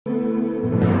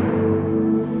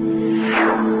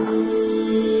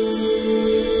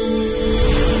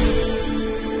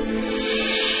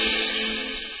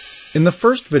In the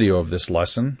first video of this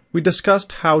lesson, we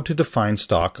discussed how to define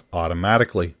stock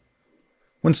automatically.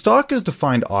 When stock is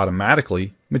defined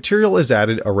automatically, material is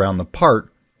added around the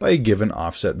part by a given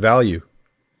offset value.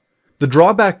 The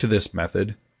drawback to this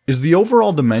method is the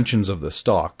overall dimensions of the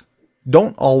stock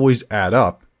don't always add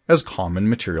up as common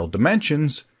material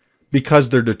dimensions because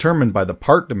they're determined by the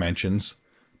part dimensions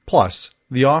plus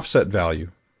the offset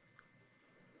value.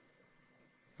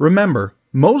 Remember,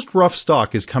 most rough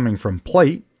stock is coming from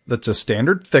plate that's a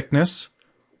standard thickness,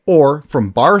 or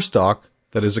from bar stock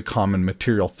that is a common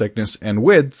material thickness and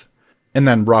width, and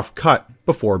then rough cut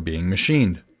before being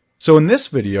machined. So in this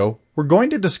video, we're going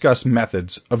to discuss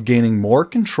methods of gaining more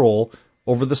control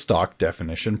over the stock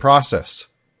definition process.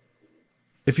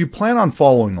 If you plan on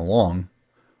following along,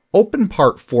 open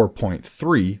part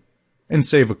 4.3 and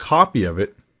save a copy of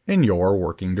it in your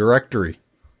working directory.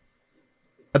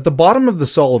 At the bottom of the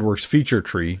SOLIDWORKS feature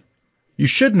tree, you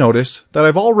should notice that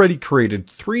I've already created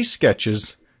 3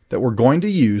 sketches that we're going to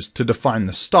use to define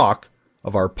the stock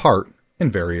of our part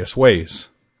in various ways.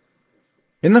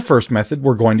 In the first method,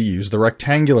 we're going to use the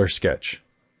rectangular sketch.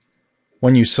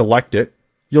 When you select it,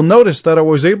 you'll notice that I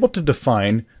was able to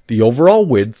define the overall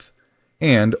width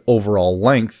and overall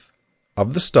length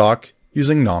of the stock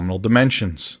using nominal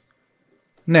dimensions.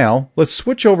 Now, let's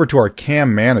switch over to our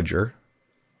CAM manager,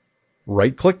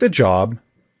 right-click the job,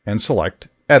 and select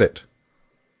Edit.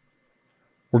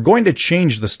 We're going to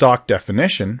change the stock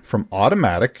definition from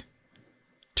automatic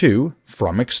to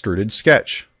from extruded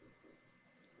sketch.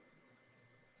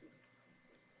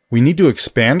 We need to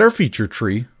expand our feature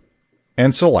tree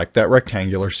and select that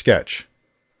rectangular sketch.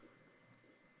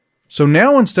 So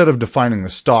now instead of defining the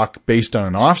stock based on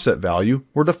an offset value,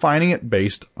 we're defining it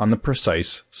based on the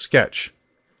precise sketch.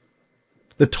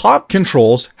 The top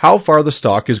controls how far the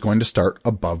stock is going to start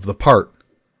above the part.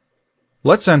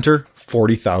 Let's enter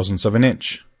 40 thousandths of an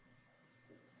inch.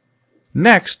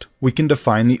 Next, we can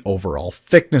define the overall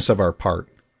thickness of our part.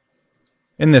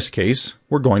 In this case,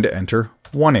 we're going to enter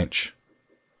 1 inch.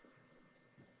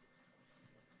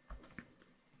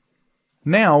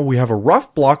 Now we have a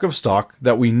rough block of stock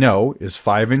that we know is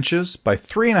 5 inches by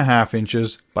 3.5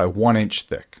 inches by 1 inch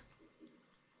thick.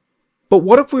 But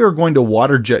what if we were going to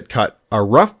water jet cut our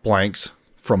rough blanks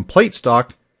from plate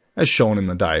stock as shown in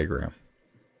the diagram?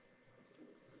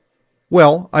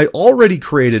 Well, I already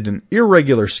created an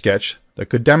irregular sketch that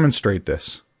could demonstrate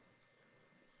this.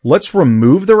 Let's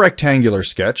remove the rectangular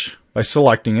sketch by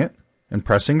selecting it and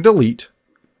pressing delete,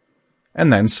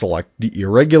 and then select the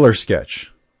irregular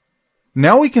sketch.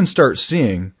 Now we can start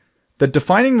seeing that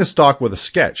defining the stock with a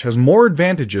sketch has more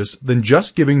advantages than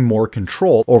just giving more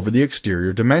control over the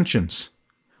exterior dimensions.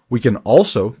 We can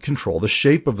also control the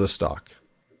shape of the stock.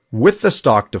 With the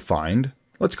stock defined,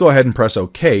 let's go ahead and press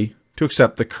OK to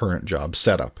accept the current job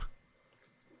setup.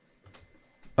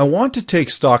 I want to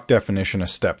take stock definition a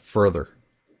step further.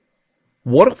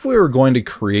 What if we were going to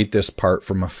create this part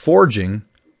from a forging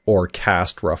or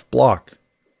cast rough block?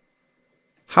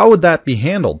 How would that be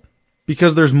handled?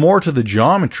 Because there's more to the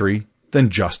geometry than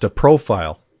just a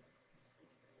profile.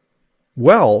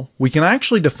 Well, we can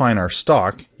actually define our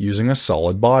stock using a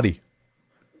solid body.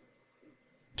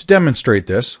 To demonstrate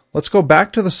this, let's go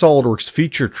back to the SOLIDWORKS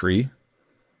feature tree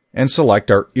and select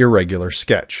our irregular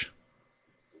sketch.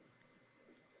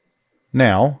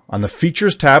 Now, on the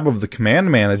Features tab of the Command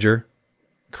Manager,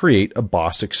 create a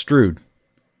boss extrude.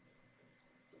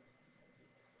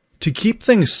 To keep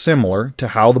things similar to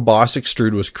how the boss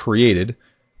extrude was created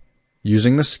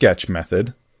using the sketch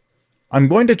method, I'm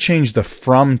going to change the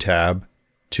From tab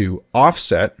to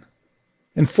Offset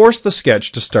and force the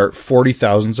sketch to start 40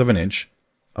 thousandths of an inch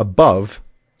above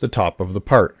the top of the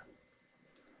part.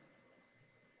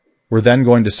 We're then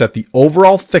going to set the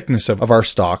overall thickness of our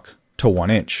stock to 1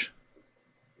 inch.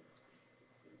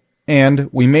 And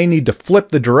we may need to flip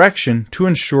the direction to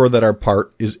ensure that our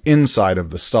part is inside of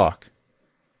the stock.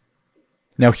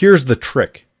 Now here's the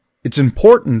trick. It's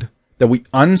important that we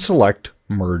unselect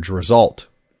Merge Result.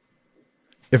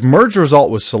 If Merge Result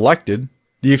was selected,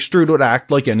 the extrude would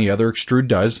act like any other extrude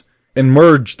does and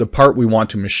merge the part we want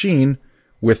to machine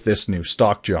with this new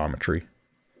stock geometry.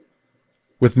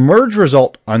 With Merge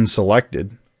Result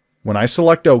unselected, when I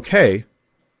select OK,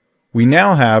 we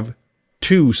now have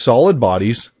 2 solid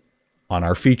bodies on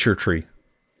our feature tree.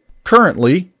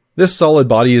 Currently, this solid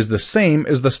body is the same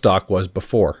as the stock was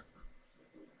before.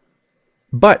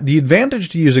 But the advantage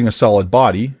to using a solid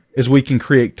body is we can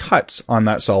create cuts on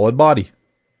that solid body.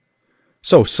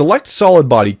 So select Solid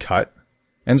Body Cut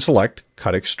and select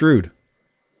Cut Extrude.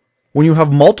 When you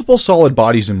have multiple solid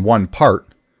bodies in one part,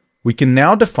 we can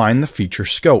now define the feature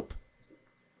scope.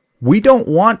 We don't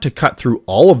want to cut through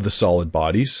all of the solid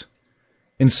bodies.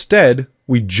 Instead,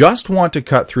 we just want to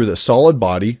cut through the solid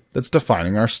body that's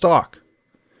defining our stock.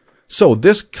 So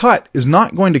this cut is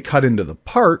not going to cut into the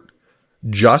part,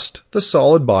 just the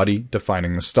solid body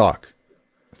defining the stock.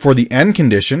 For the end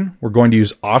condition, we're going to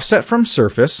use offset from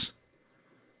surface,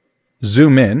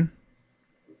 zoom in,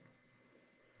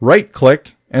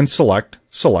 right-click, and select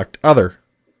Other.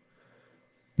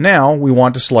 Now we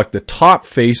want to select the top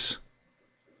face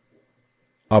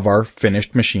of our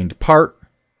finished machined part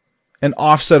and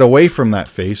offset away from that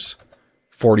face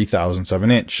 40 thousandths of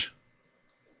an inch.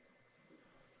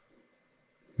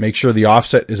 Make sure the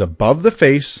offset is above the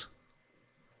face,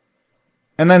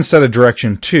 and then set a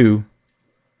direction 2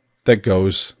 that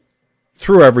goes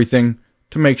through everything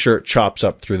to make sure it chops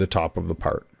up through the top of the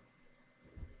part.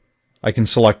 I can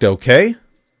select OK,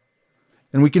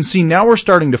 and we can see now we're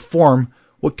starting to form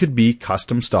what could be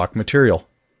custom stock material.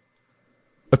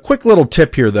 A quick little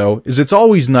tip here though is it's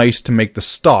always nice to make the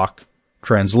stock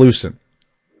translucent.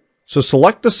 So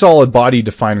select the solid body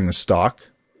defining the stock,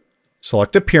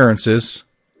 select Appearances,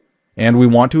 and we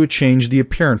want to change the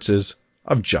appearances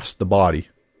of just the body.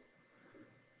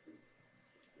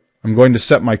 I'm going to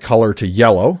set my color to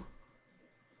yellow,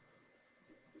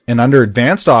 and under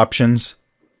Advanced Options,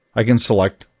 I can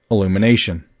select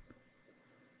Illumination.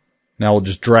 Now we'll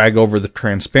just drag over the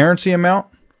transparency amount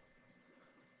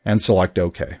and select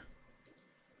OK.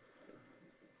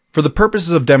 For the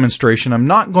purposes of demonstration, I'm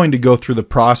not going to go through the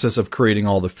process of creating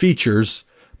all the features,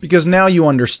 because now you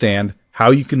understand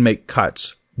how you can make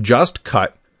cuts just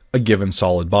cut a given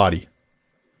solid body.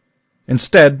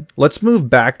 Instead, let's move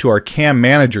back to our CAM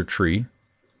Manager tree,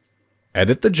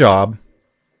 edit the job,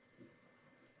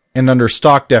 and under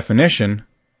Stock Definition,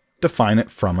 define it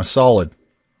from a solid.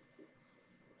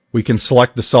 We can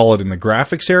select the solid in the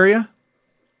graphics area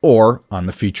or on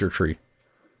the feature tree.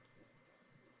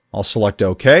 I'll select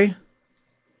OK.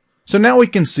 So now we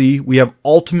can see we have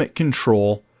ultimate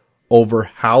control over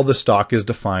how the stock is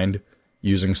defined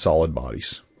using solid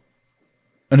bodies.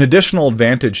 An additional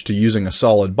advantage to using a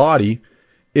solid body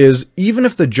is even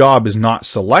if the job is not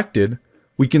selected,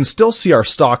 we can still see our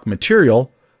stock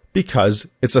material because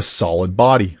it's a solid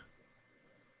body.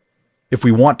 If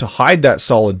we want to hide that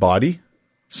solid body,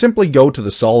 simply go to the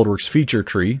SOLIDWORKS feature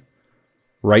tree,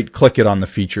 right-click it on the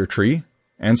feature tree,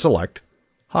 and select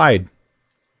Hide.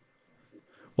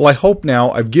 Well, I hope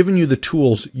now I've given you the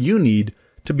tools you need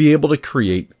to be able to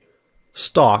create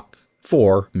stock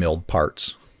for milled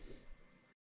parts.